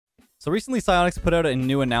So recently Psyonix put out a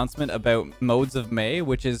new announcement about Modes of May,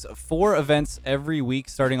 which is 4 events every week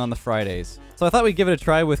starting on the Fridays. So I thought we'd give it a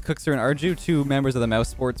try with Cookster and Arju, 2 members of the Mouse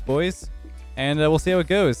Sports boys, and we'll see how it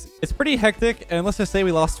goes. It's pretty hectic, and let's just say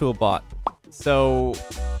we lost to a bot. So,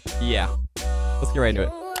 yeah. Let's get right into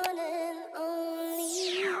it.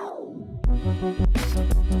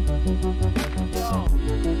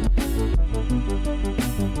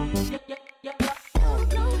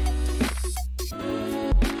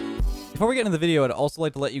 Before we get into the video, I'd also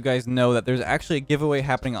like to let you guys know that there's actually a giveaway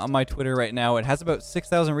happening on my Twitter right now. It has about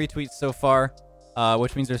 6,000 retweets so far,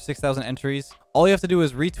 which means there's 6,000 entries. All you have to do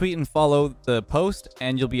is retweet and follow the post,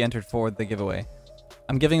 and you'll be entered for the giveaway.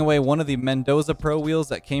 I'm giving away one of the Mendoza Pro wheels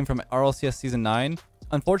that came from Rlcs Season 9.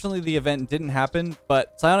 Unfortunately, the event didn't happen,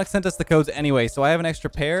 but Psyonix sent us the codes anyway, so I have an extra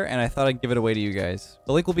pair, and I thought I'd give it away to you guys.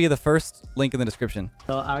 The link will be the first link in the description.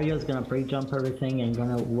 So Arya's gonna pre-jump everything and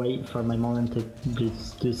gonna wait for my moment to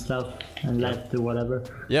just do stuff and Leth do whatever.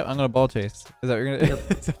 Yep, I'm gonna ball chase. Is that what you're gonna?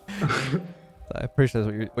 Yep. I'm pretty sure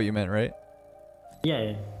that's what you meant, right?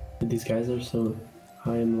 Yeah. These guys are so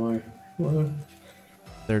high in wire. What?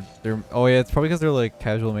 They're. Oh yeah, it's probably because they're like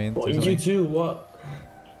casual mains. Oh, or you something. too. What?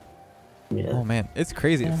 Yeah. Oh man, it's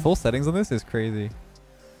crazy. Yeah. Full settings on this is crazy.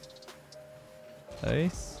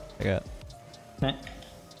 Nice. I got. Okay.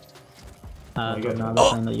 I got-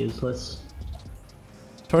 Tornado kinda useless.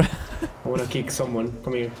 I wanna kick someone.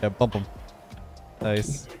 Come here. Yeah, bump them.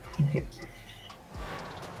 Nice.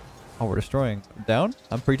 Oh, we're destroying. Down?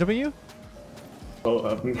 I'm pre-jumping you?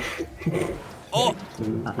 Oh, Oh!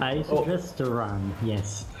 I suggest to run,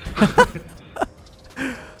 yes.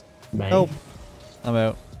 bang. Help. I'm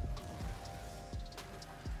out.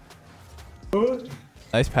 Oh.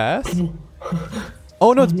 Nice pass.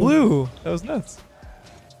 Oh no, it's blue! That was nuts.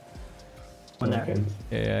 One there. Okay.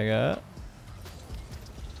 Yeah, I got.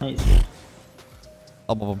 Nice.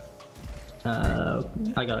 I'll bump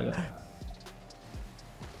them. I gotta go.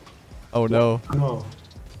 Oh no. No.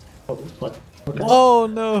 Oh, what? Okay. Oh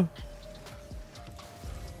no!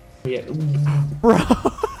 Yeah. Bro!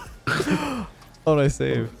 Oh, nice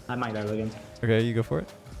save. I might die again. Okay, you go for it.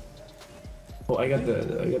 Oh, I got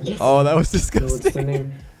the. Oh, that was What's the disgusting.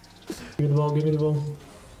 name? Give me the ball. Give me the ball.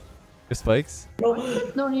 Your spikes? No.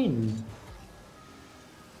 No need.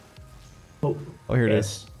 Oh. Oh, here it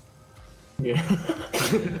is. Yeah.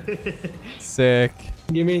 Sick.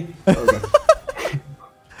 Give me. Okay.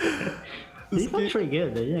 It's actually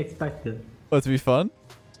good, I didn't expect it. Oh, to be fun?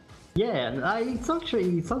 Yeah, and it's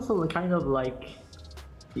also kind of like,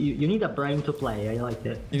 you need a brain to play, I like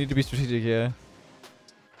it. You need to be strategic, yeah.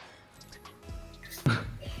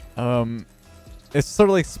 It's sort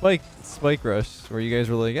of like Spike Rush, where you guys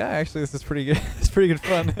were like, yeah, actually this is pretty good. It's pretty good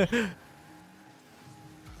fun.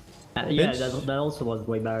 Yeah, that also was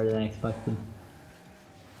way better than I expected.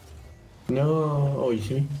 No. Oh, you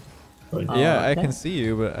see me? Oh, Yeah, I okay. can see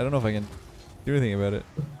you, but I don't know if I can do anything about it.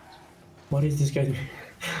 What is this guy doing?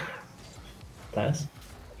 Pass?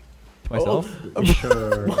 To myself?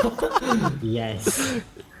 Sure. Yes.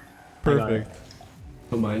 Perfect.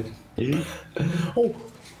 Oh, mine. Dude. Oh.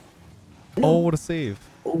 Oh, what a save.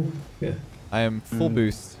 Oh. Yeah. I am full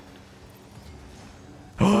boost.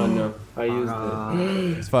 Oh no. I used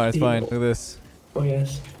it. It's fine, it's fine. Look at this. Oh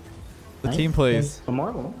yes. The Nice. team plays. One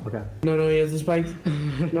more? Okay. No, he has the spikes.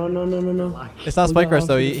 No. It's not Spike Rush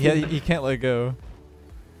though, No. he can't let go.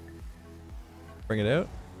 Bring it out.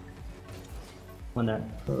 One there.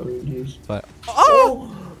 Oh, jeez. It's fine.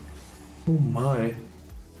 Oh! Oh my.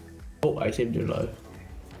 Oh, I saved your life.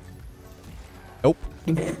 Nope.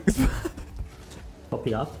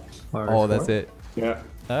 Copy up. Or Oh, that's score? it. Yeah.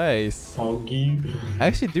 Nice. Honky. I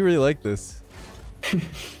actually do really like this.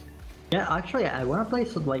 Yeah, actually, I wanna play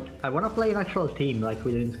an actual team like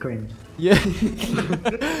we did in Scrim. Yeah.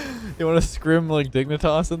 You want to scrim like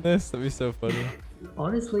Dignitas in this? That'd be so funny.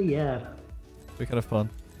 Honestly, yeah. Be kind of fun.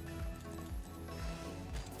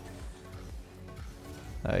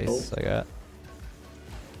 Nice, Oh. I got.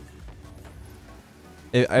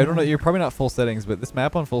 I don't know, you're probably not full settings, but this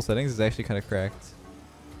map on full settings is actually kind of cracked.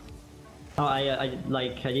 Oh, I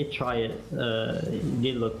did try it. It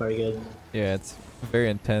did look very good. Yeah, it's very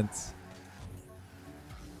intense.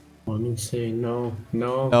 I'm insane. No.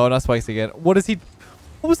 No, not spikes again. What is he?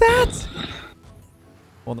 What was that?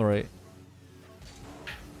 On the right.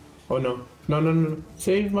 Oh no. No.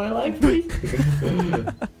 Save my life, please.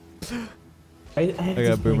 I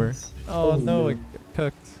got Boomer. Oh no, I got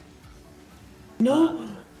cooked. No.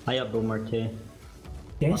 I have Boomer too.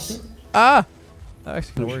 Yes. Ah! That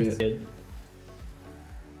actually kind Oh, of works. shit. Good.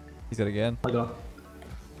 He's got it again. I'll go.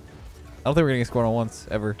 I don't think we're getting a score on once,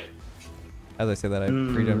 ever. As I say that, I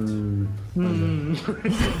pre-jumped.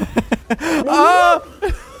 Mm. Ah!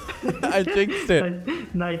 I jinxed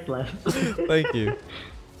it. Nice left. Thank you.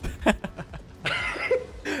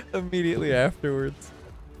 Immediately afterwards.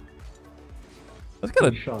 That's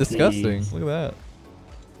kind Good shot. of disgusting. Jeez. Look at that.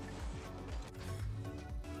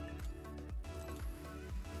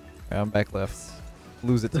 Alright, I'm back left.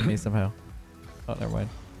 Lose it to me somehow. Oh, never mind.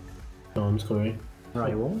 No, I'm sorry.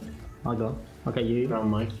 Right, well, I'll go. Okay, you. Round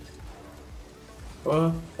Mike.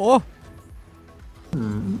 Oh! Oh. I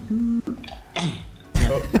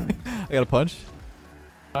got a punch.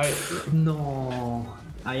 No.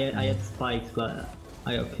 I had spikes, but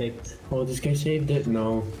I got kicked. Oh, this guy saved it?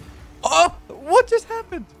 No. Oh! What just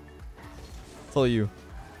happened? It's all you.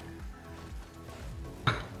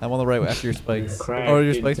 I'm on the right after your spikes. Crap, Oh,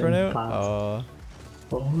 your dude. spikes right now? Pass.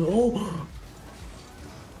 Oh, no.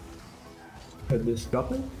 Had this.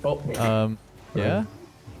 Drop it? Oh. Yeah?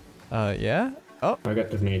 Yeah? Oh. I got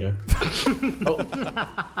tornado. Oh.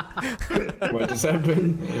 What just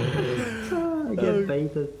happened? I get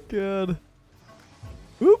baited. God.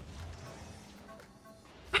 Whoop.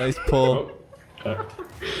 Nice pull. Oh.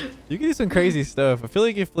 You can do some crazy stuff. I feel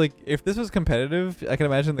like if this was competitive, I can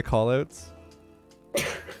imagine the callouts.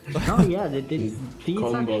 Oh yeah, these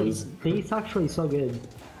Combos. actually so good.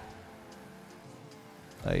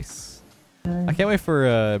 Nice. I can't wait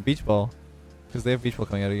for beach ball, because they have beach ball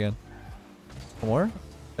coming out again. One more?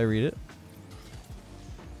 I read it.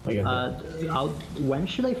 I got When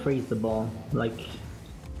should I freeze the ball? Like,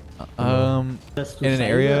 in just to an save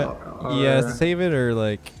area. it, or... Yeah, to save it or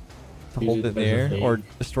like to Use hold it it in the as a air fake. or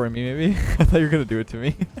destroy me maybe. I thought you were gonna do it to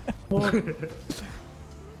me.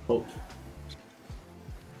 Oh.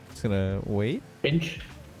 Just gonna wait. Pinch.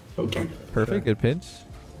 Okay. Perfect. Good pinch.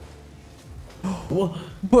 Whoa.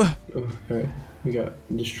 Whoa. Okay. We got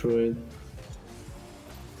destroyed.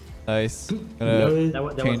 Nice. No. That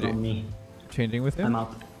was Change on it. me. Changing with him. I'm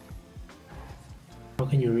out. How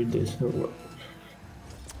can you read this?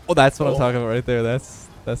 Oh, that's what I'm Oh. talking about right there. That's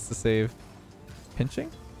the save. Pinching.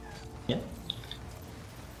 Yeah.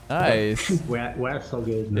 Nice. We're so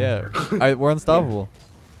good. Man. Yeah. We're unstoppable.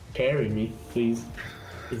 Carry me, please.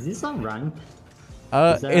 Is this on rank?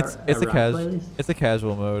 Is there It's a a rank casual playlist? it's a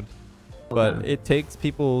casual mode, but Okay. it takes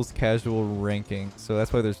people's casual ranking, so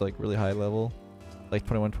that's why there's like really high level, like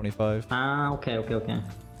 21, 25. Ah, okay.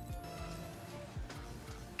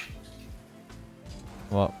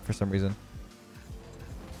 Well, for some reason,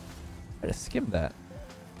 I just skimmed that.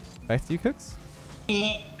 Back to you, Cooks.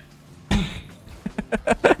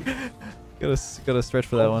 Gotta stretch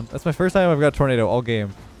for that one. That's my first time I've got tornado all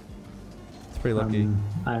game. It's pretty lucky.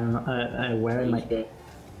 I don't know. Where am I? Okay.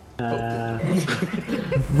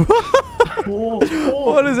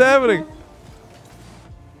 What is happening?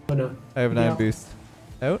 Oh no. I have 9 Yeah. boost.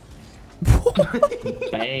 Out.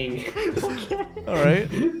 Bang. All right.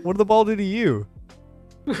 What did the ball do to you?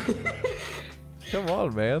 Come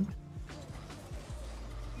on, man.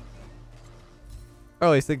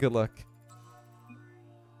 Oh, he said good luck.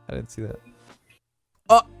 I didn't see that.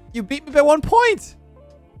 Oh, you beat me by 1 point.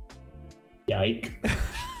 Yike.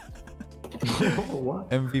 What?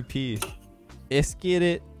 MVP. Let's get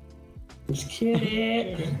it. Just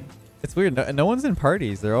kidding. It's weird. No one's in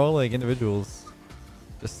parties. They're all like individuals.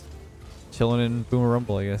 Just chilling in Boomer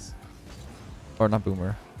Rumble, I guess. Or not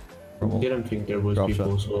Boomer. Rumble. Didn't think there was Drop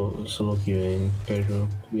people solo queuing casual,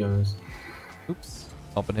 to be honest. Oops.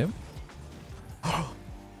 Helping him. Huh?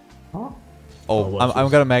 Oh, what's I'm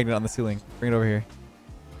this? got a magnet on the ceiling. Bring it over here.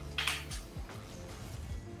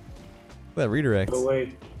 Look at that redirect. No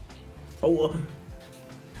way. Oh.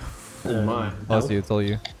 Oh my. Oh, it's you. It's all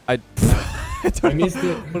you. I don't I missed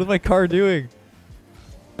know. it. What is my car doing?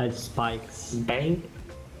 I had spikes. Bang.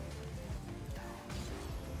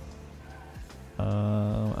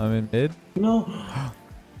 I'm in mid. No.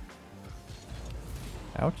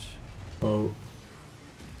 Ouch. Oh.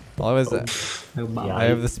 Well, I I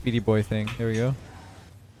have the speedy boy thing. There we go.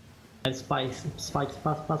 had spikes. Spikes.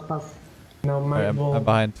 Pass. No, my Alright, ball. I'm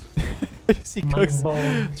behind. See My Cooks ball.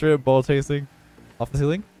 straight up ball chasing. Off the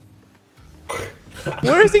ceiling.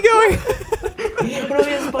 Where is he going?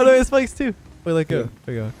 Oh no, he has spikes too. Wait, let go. There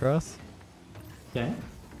we go. Cross. Okay.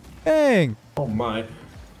 Bang! Oh my.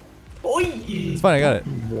 Oi! It's fine, I got it.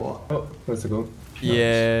 What? Oh, let's go.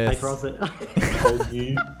 Yes. I cross it. Oh,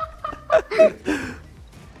 you.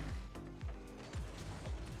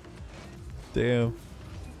 Damn.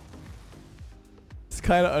 It's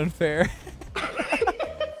kind of unfair.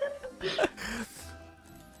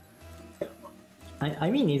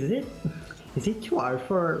 I mean, is it too hard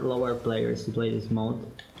for lower players to play this mode?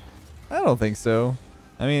 I don't think so.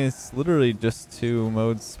 I mean, it's literally just 2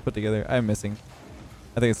 modes put together. I'm missing.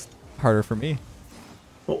 I think it's harder for me.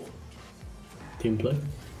 Oh. Team play.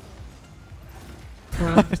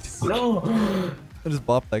 I just No!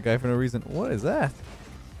 bopped that guy for no reason. What is that?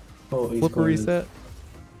 Oh, he's Flipper going. reset.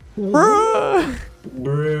 Bruh!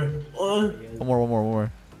 Bruh. What? One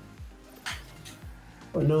more.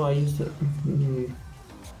 Oh no, I used it.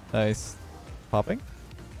 Nice. Popping?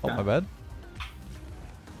 Oh, my bad.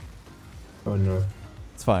 Oh no.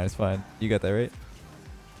 It's fine. You got that right?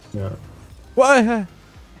 Yeah. What?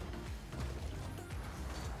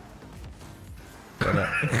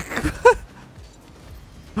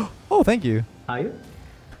 Oh, thank you. Are you?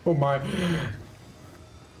 Oh my.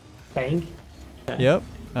 Bang. Yep.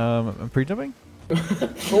 I'm pre-jumping.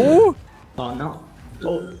 Oh! Oh no.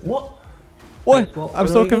 Oh, what? What? Well, I'm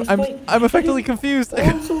so no, I'm effectively confused. Oh,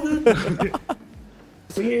 I'm so good.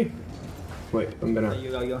 For you. Wait, I'm gonna.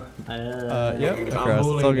 You go. Yep. I'm Across. It's all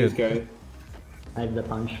bullying this good. guy. I have the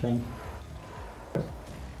punch thing.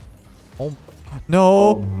 Oh Oh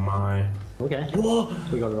no! my. Okay. Whoa!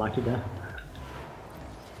 We got lucky there.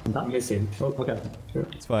 I'm done. Missing. Oh, Okay.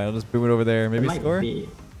 It's fine. I'll just boom it over there. Maybe It might score. be.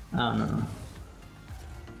 No.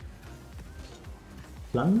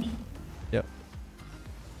 Lunge? Yep.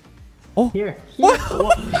 Oh! Here. What?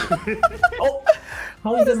 Oh!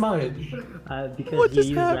 How is it mine? Because What you just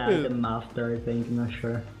used happened? them after, I think, I'm not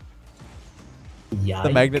sure. Yeah. The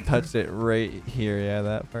magnet touched it right here. Yeah,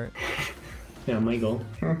 that part. Yeah, my goal.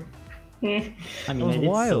 I mean, was I did so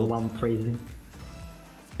wild. I'm freezing.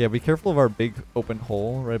 Yeah, be careful of our big open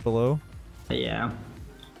hole right below. Yeah.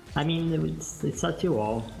 I mean, it's a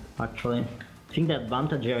 2-all, actually. I think the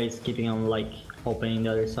advantage here is keeping on, like, opening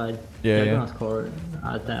the other side. Yeah, They're yeah. gonna score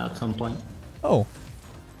at some point. Oh.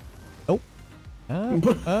 Nope.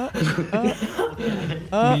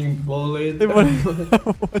 Being bullied.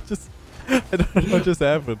 What just? I don't know what just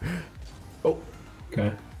happened. Oh.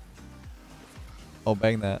 Okay. Oh,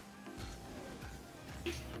 bang that.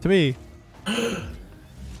 To me.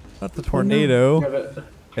 Not the tornado. Yeah, but-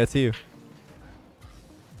 Yeah, to you.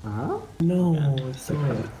 Uh-huh. No, it's so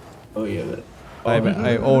good. Oh yeah, but.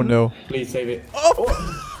 Oh no. Please save it.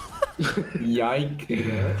 Oh! Yike.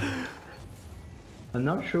 I'm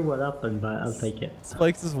not sure what happened, but I'll take it.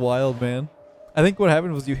 Spikes is wild, man. I think what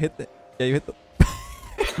happened was you hit the. Yeah, you hit the.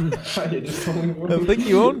 I think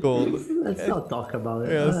you own gold. Let's not talk about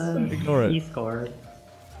it. Yes, ignore it. He scored.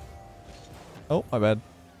 Oh, my bad.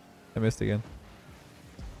 I missed again.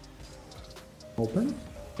 Open?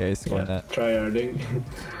 Yeah, he's scoring Yeah, that. tryharding.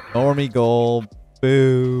 Normie goal.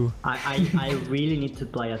 Boo. I really need to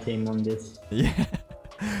play a team on this. Yeah.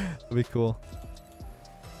 That'd be cool.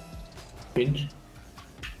 Pinch.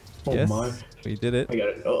 Oh Yes. my. We did it. I got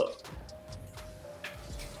it. Oh.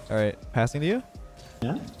 Alright. Passing to you?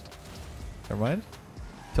 Yeah? Never mind.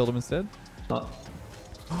 Killed him instead. Oh.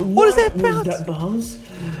 What is that Was bounce? that bounce?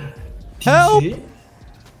 Did Help! you see it?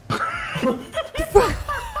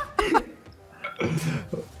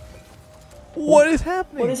 What is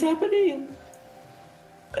happening? What is happening?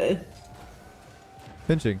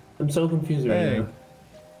 Pinching. I'm so confused right Dang.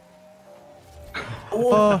 now.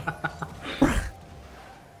 Oh.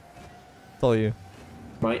 It's all you.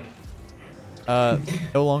 Mike. No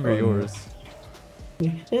longer Oh, no. yours.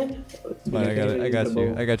 Fine, I got it. I got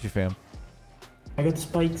you. I got you, fam. I got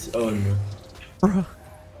spikes. Oh no. Bruh.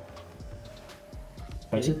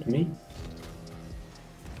 Is it me?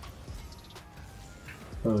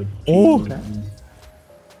 Oh. Oh. Jesus.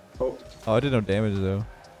 Oh. Oh, I did no damage though.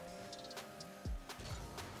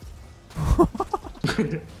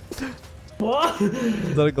 What?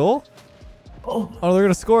 Is that a goal? Oh Oh, they're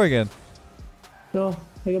gonna score again. no!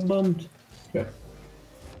 I got bumped. Okay.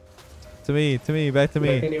 To me, back to I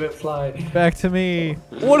me, can't even fly. back to me.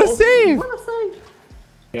 What a save! What a save!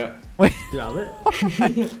 Yeah. Wait, You have it?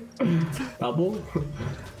 Double.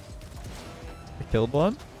 I killed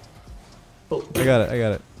one. Oh. I got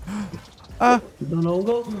it. Ah, No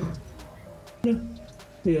go. No.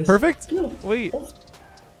 Yes. perfect. No. Wait,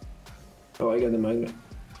 Oh, I got the magnet.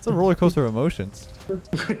 it's a roller coaster of emotions.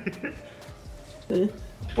 Eh.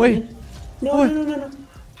 Wait, No, What? no, no, no, no.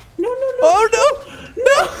 No, no, no. oh no,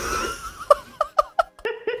 no!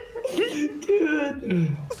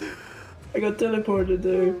 Dude. I got teleported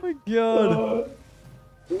there. Oh my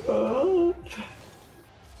god!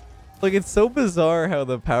 Like, it's so bizarre how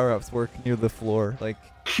the power-ups work near the floor. Like,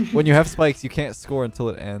 when you have spikes, you can't score until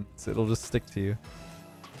it ends. It'll just stick to you.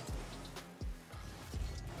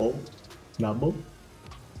 Oh, double.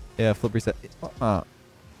 Yeah, flip reset.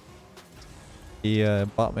 He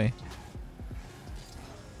bought me.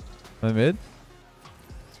 Am I mid?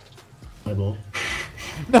 Double.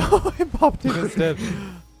 No, I popped him instead.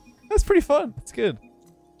 That's pretty fun. It's good.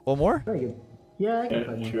 One more? Very good. Yeah, I can Yeah,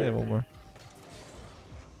 find one. sure. Yeah, one more.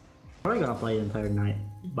 Probably gonna play the entire night,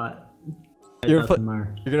 but it You're doesn't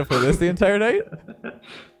matter. gonna play this the entire night?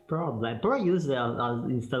 Probably. Probably use it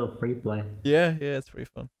instead of free play. Yeah, it's pretty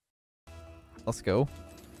fun. Let's go.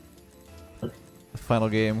 The final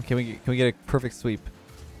game. Can we get a perfect sweep?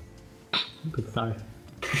 Good start.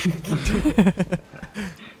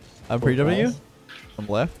 I'm pre-W. I'm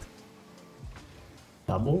left.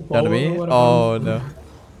 Double? Down to me. Oh no.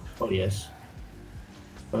 Oh yes.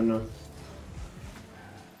 Oh no.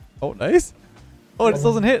 Oh nice. Oh, it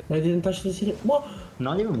still doesn't hit. I didn't touch this hit. What?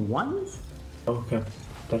 Not even once? Okay.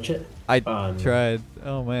 Touch it. I No. tried.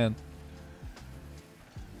 Oh man.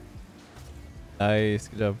 Nice.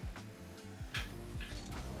 Good job.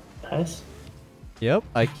 Pass? Yep.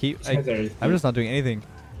 I'm just not doing anything.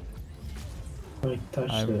 I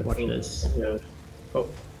touched it. Watch this. Yeah. Oh.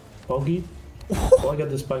 Bogey? Oh, I got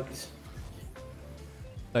the spikes.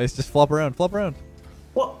 Nice. Just flop around. Flop around.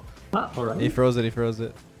 What? Ah, alright. He froze it. He froze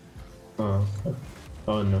it. Oh.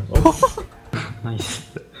 Oh no. Oh. Nice.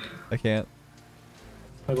 I can't.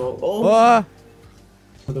 I go. Oh. Ah!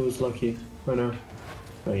 Oh, that was lucky. Oh no.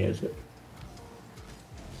 Oh yeah, is it?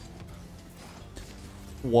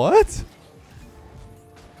 What?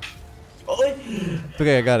 Oh wait.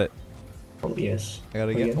 Okay, I got it. Oh yes. I got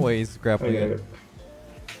it again. Oh, wait, he's grappling Okay. it.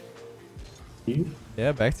 You?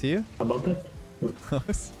 Yeah, back to you. How about that?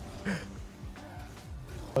 Close.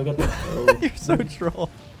 I got that. Oh. You're so troll.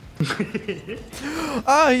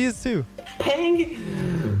 Ah, he is too.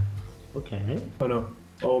 Pang! Okay. Oh no.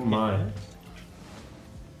 Oh my.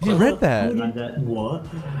 He read that. Like that. What?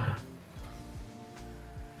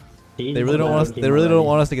 They really don't want us. They really don't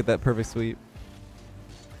want us to get that perfect sweep.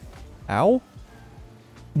 Ow!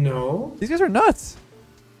 No. These guys are nuts.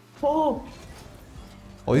 Oh.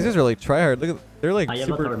 Oh, these guys are like tryhard. Look at, they're like I have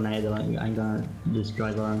a super. tornado. I'm gonna just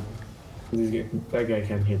drive around. That guy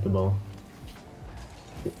can't hit the ball.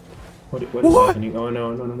 What is What? happening? Oh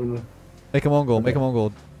no, no, no, no, no. Make him own goal. Make him own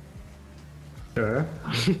goal. Sure.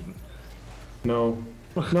 No.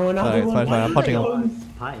 No, another Fine, one. fine, fine. I'm punching him. Oh,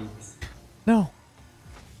 spikes. No.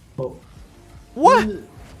 Oh. What?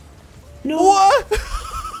 No. What?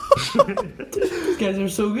 These guys are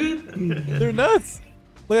so good. They're nuts.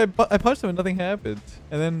 Like I punched him and nothing happened,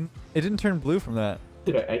 and then it didn't turn blue from that.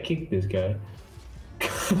 Dude, I kicked this guy.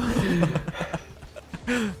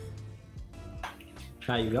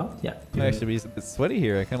 There you go. Yeah. I actually be a bit sweaty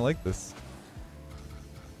here. I kind of like this.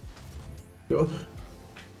 Oh.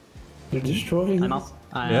 They're destroying I'm us.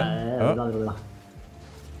 up. Yeah. Oh. Blah, blah, blah.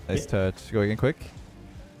 Nice touch. Go again quick.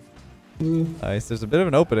 Mm. Nice. There's a bit of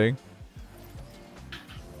an opening.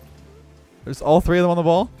 There's all three of them on the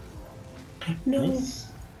ball. No. Nice.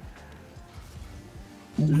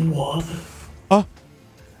 What? Oh.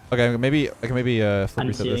 Okay, maybe I can flip I'm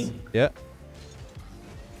reset this. seeing. Yeah.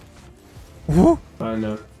 Woo. Oh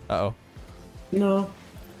no. Uh oh. No.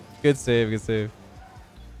 Good save. Good save.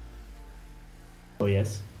 Oh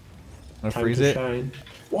yes. I'm gonna Time freeze to it. shine.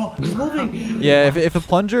 Whoa, it's moving. Yeah, if a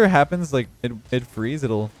plunger happens like mid freeze,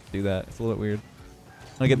 it'll do that. It's a little bit weird.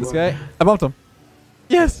 I'm gonna get this guy. I bumped him.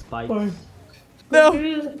 Yes. Spikes. Fine. No.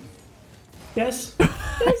 Yes.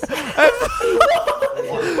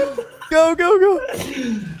 Go, go, go.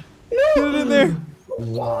 Get it in there.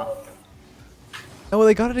 Wow. Oh, well,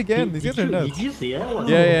 they got it again. These guys are nuts. Did you see it?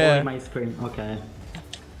 Yeah, yeah. On my screen. Okay.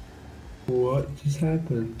 What just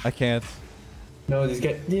happened? I can't. No,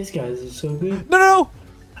 these guys are so good. No, no,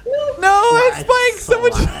 no. No, I had spikes. So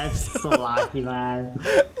Someone. that's so lucky, man.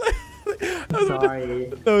 That was- Sorry.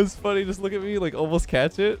 That was funny. Just look at me, like almost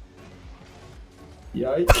catch it.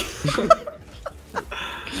 Yikes.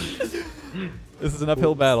 This is an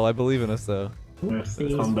uphill battle. I believe in us, though.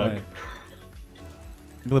 Oopsie. Come back. Fine.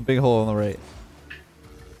 Look at the big hole on the right.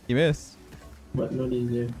 You missed. But not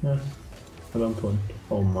easy. Yeah. I bumped one.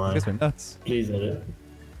 Oh my. You guys are nuts. Please hit it.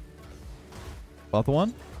 Bought the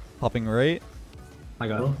one. Popping right. I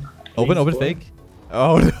got Oh. it. Open, Please, open, boy. fake.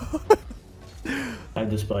 Oh no. I have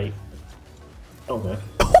the spike. Okay.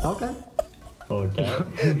 Okay. Oh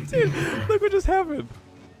damn. Dude, look what just happened.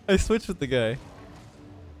 I switched with the guy.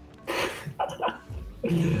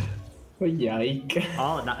 Oh, yike.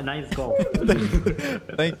 Oh, nice goal.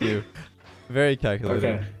 Thank you. Very calculated.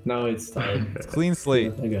 Okay, now it's time. It's clean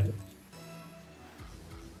slate. Okay.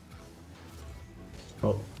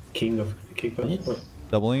 Oh, king of kickbacks. Nice. Oh,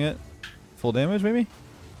 Doubling it. Full damage, maybe?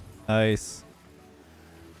 Nice.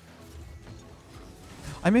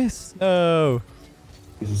 I missed. No.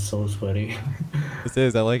 this is so sweaty. This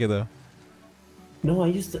is. I like it, though. No, I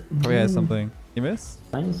used to. Probably has something. You missed?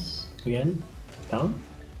 Nice. Again? Down?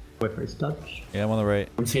 Wait for his touch. Yeah, I'm on the right.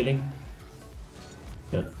 I'm sealing.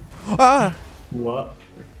 Yeah. Ah! What?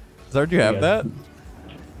 Zard, do you have Yeah. that?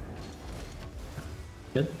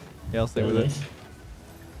 Good. Yeah, I'll stay Very with nice. it.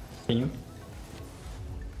 Can you?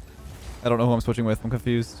 I don't know who I'm switching with. I'm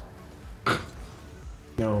confused.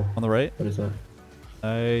 No. On the right? What is that?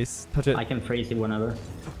 Nice. Touch it. I can freeze it whenever.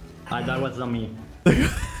 That was not me.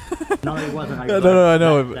 No, it wasn't. No, I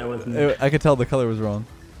know. That was me. I could tell the color was wrong.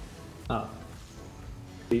 Oh.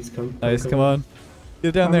 Please come. Nice, come on.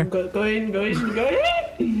 Get down there. Go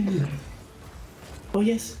in. Oh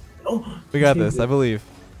yes. Oh. We got saved this, it. I believe.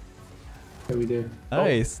 Yeah, we did.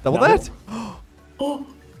 Nice. Double Double? that. Oh.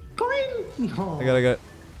 Go in! No. I got.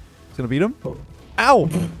 It's gonna beat him. Oh. Ow!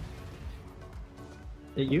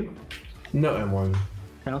 You? No, I'm one.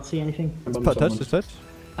 Cannot see anything. Touch, just touch.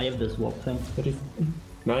 I have this warp thing.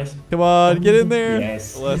 Nice. Come on, get in there.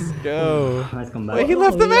 Yes. Let's go. Nice comeback. Wait, he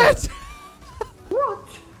left the yeah. match. What?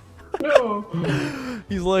 No.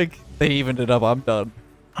 He's like, they evened it up. I'm done.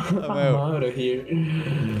 I'm I'm out. out of here.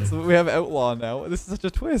 So we have Outlaw now. This is such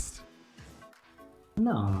a twist.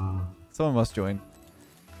 No. Someone must join.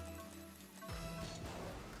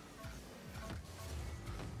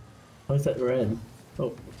 Why is that red?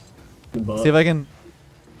 Oh. The bot. See if I can.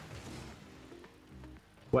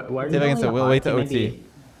 Where See if I can say. We'll wait to OT. Maybe.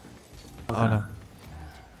 Oh no.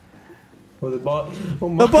 Oh, the bot. Oh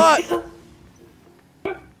my. The bot.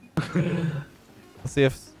 Let's see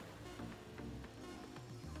if.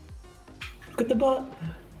 Look at the bot.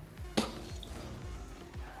 All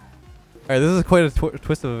right, this is quite a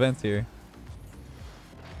twist of events here.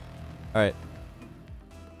 All right.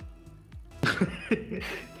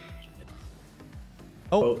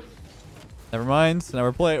 Oh, never mind. So now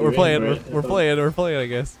we're playing. We're playing. We're playing. We're playing. I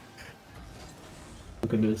guess.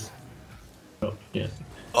 Look at this. Oh yeah.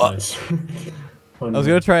 Oh. Nice. I was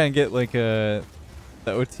gonna try and get like the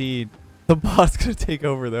OT. The bot's gonna take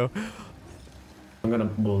over though. I'm gonna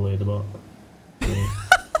bully the bot.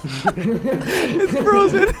 It's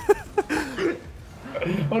frozen.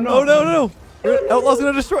 Oh no! Oh no! Outlaw's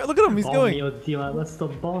gonna destroy. Look at him. He's Oh, going. mio Dio, let's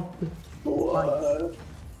stop bot. What?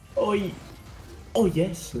 Oh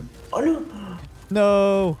yes! Oh no!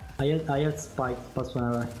 No. I had spikes, plus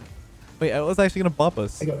whenever. Wait, Outlaw's actually gonna bop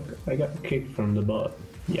us. I got kicked from the bot.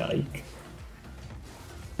 Yike.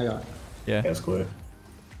 I got it. Yeah. Yeah, square.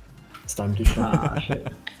 It's time to shot. Ah, shit.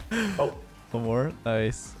 Oh, One more.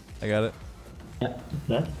 Nice. I got it. Yeah.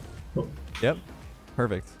 that? Oh. Yep.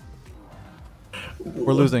 Perfect.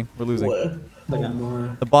 We're losing. We're losing. What? Oh Okay.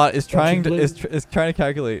 my. The bot is trying to blue. is trying to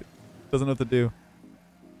calculate. Doesn't know what to do.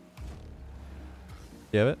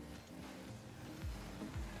 You have it?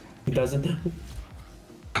 He doesn't.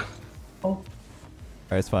 Oh. Alright,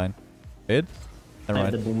 it's fine. Mid? Never I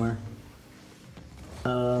have the mind.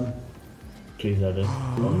 boomer. Please have it.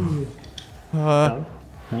 Oh. Down.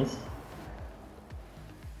 Nice.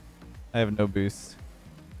 I have no boost.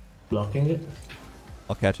 Blocking it?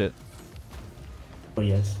 I'll catch it. Oh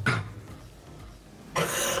yes.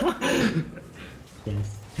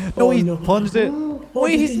 Yes. No, Oh, he no. plunged it. Oh,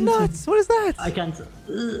 Wait, this he's is- nuts. What is that? I can't.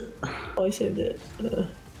 Oh, I saved it.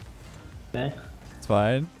 Okay. It's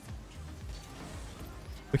fine.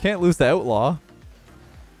 We can't lose the Outlaw.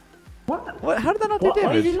 What? What? How did that not do What? Why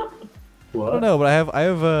damage? is it not? What? I don't know, but I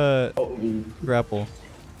have Oh, grapple.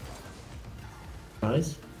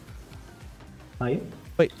 nice. Are you?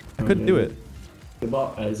 Wait, I couldn't do it. The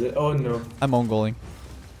bot has it. Oh no. I'm on-goaling.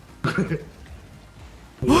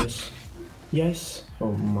 Yes. Yes.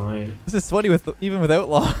 Oh my. This is sweaty with even with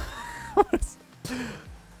Outlaw.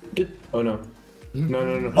 Oh no.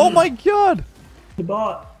 No. Oh my god! The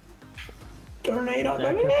bot. Tornado.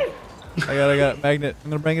 I got it. Magnet. I'm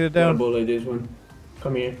gonna bring it Down. down. Bullet this one.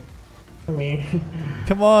 Come here. Come here.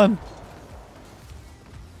 Come on.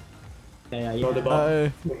 Yeah, Oh, the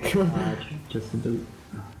bot. just a bit.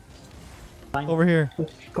 Fine. Over here.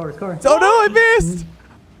 Score. Oh no, I missed!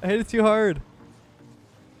 I hit it too hard.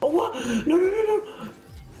 Oh what? No.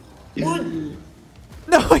 What?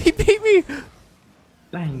 No, he beat me!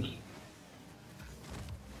 Bang.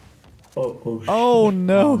 Oh shit. Oh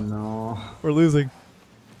no. Oh no. We're losing.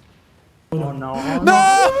 Oh no. Oh,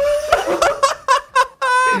 No!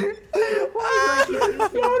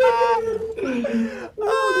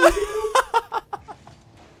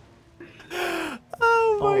 Oh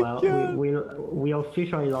Oh my well, god. we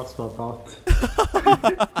officially lost for bot.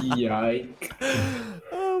 Yike.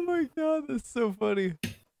 Oh my god, that's so funny.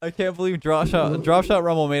 I can't believe drop shot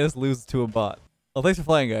rumble made us lose to a bot. Well, thanks for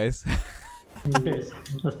playing, guys.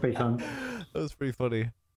 That's pretty fun. That was pretty funny.